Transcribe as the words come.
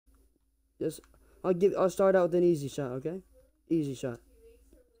Just, I'll start out with an easy shot, okay? Easy shot.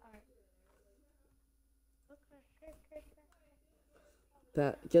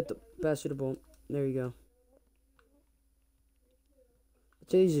 Pass you the ball. There you go.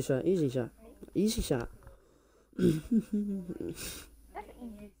 It's an easy shot, easy shot. Easy shot.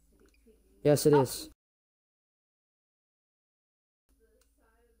 Yes, it is.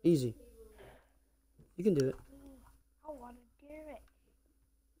 Easy. You can do it. I want to do it.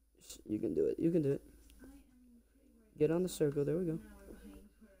 You can do it. You can do it. Get on the circle. There we go.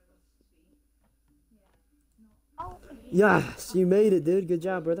 Oh, Yes, you made it, dude. Good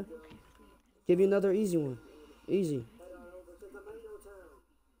job, brother. Give you another easy one. Easy.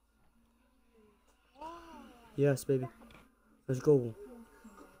 Yes, baby. Let's go.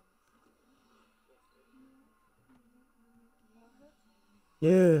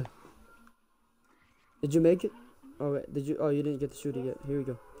 Yeah. Did you make it? All right. Did you? Oh, you didn't get to shoot it yet. Here we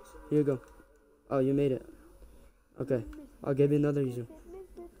go. Here you go. Oh, you made it. Okay. I'll give you another easy one.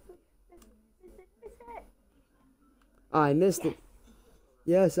 I missed it.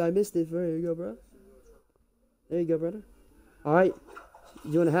 Yes, I missed it. There you go, bro. There you go, brother. All right.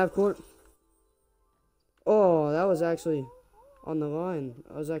 You want a half court? Oh, that was actually on the line.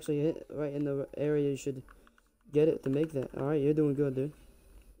 I was actually hit right in the area you should get it to make that. All right, you're doing good, dude.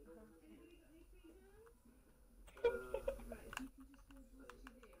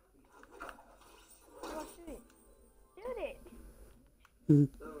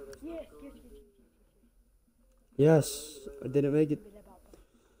 Yes, I didn't make it.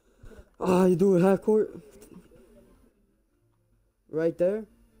 Oh, you doing half court? Right there?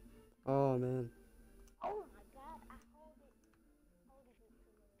 Oh, man. oh my God, I hold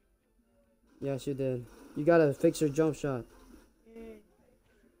it. Yes, you did. You gotta fix your jump shot.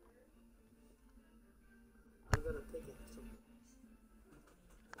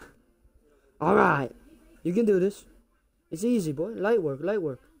 All right, you can do this. It's easy, boy. Light work, light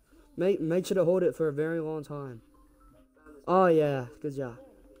work. Make sure to hold it for a very long time. Oh yeah, good job.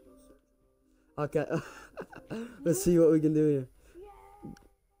 Okay, let's see what we can do here.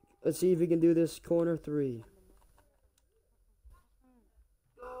 Let's see if we can do this corner 3.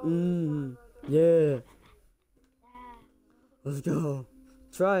 Yeah. Let's go.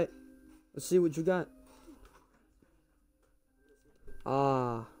 Try it. Let's see what you got.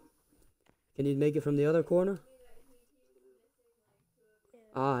 Ah. Can you make it from the other corner?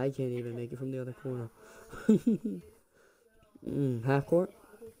 Ah, I can't even make it from the other corner. Half court?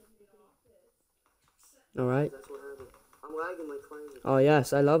 Alright. Oh,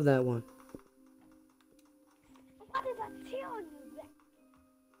 yes, I love that one. What did I tell you?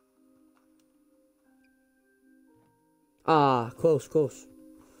 Ah, close, close.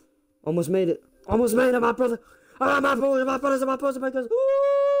 Almost made it. Almost made it, my brother. Ah, my brother, because.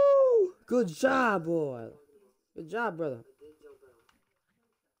 Woo! Good job, boy. Good job, brother.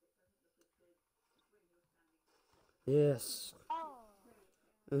 Yes.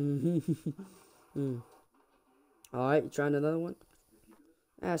 Alright, trying another one?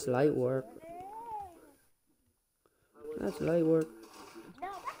 That's light work. That's light work. No,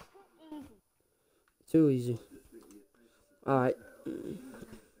 that's too easy. Too easy. Alright.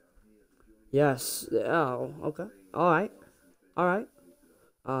 Yes. Oh, okay. Alright. Alright.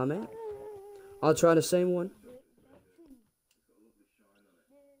 Man. I'll try the same one.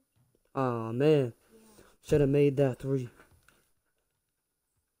 Oh, man. Should have made that 3.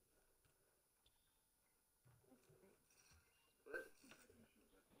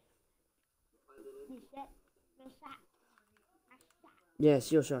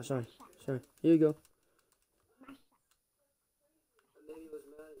 Yes, your shot. Sorry. Sorry. Here you go.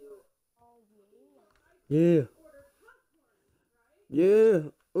 Yeah. Yeah.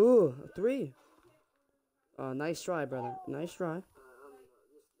 Ooh, 3. Nice try, brother. Nice try.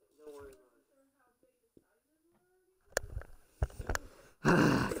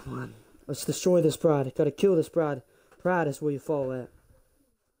 Ah, come on. Let's destroy this pride. Gotta kill this pride. Pride is where you fall at.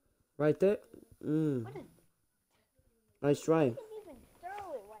 Right there. Nice try.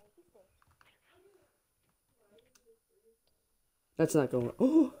 That's not going.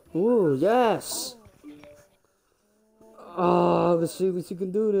 Oh, yes. Oh, let's see if you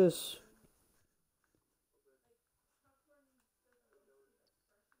can do this.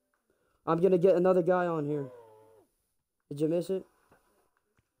 I'm gonna get another guy on here. Did you miss it?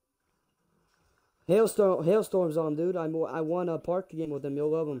 Hailstorm's on, dude. I won a park game with him.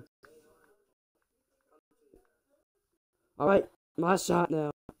 You'll love him. All right, my shot now.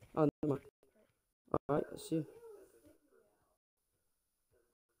 Oh, never mind. All right, let's see.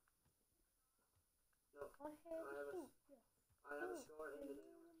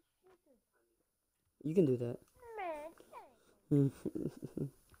 You can do that.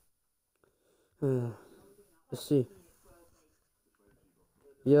 Man, Let's see.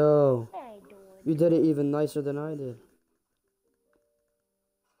 Yo, I ain't doing you did it even nicer than I did.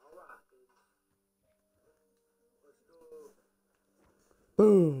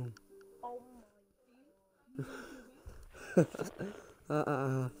 Boom. Oh Uh.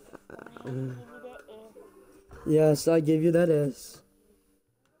 my. Give me that ass. Yes, I give you that S.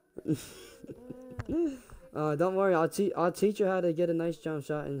 Mm. Don't worry. I'll teach you how to get a nice jump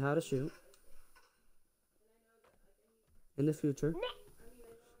shot and how to shoot in the future.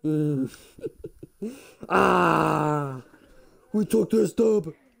 Mm. Ah, we took this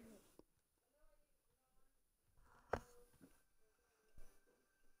dub.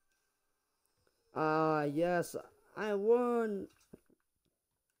 Yes, I won.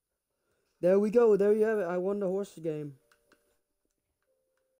 There we go. There you have it. I won the horse game.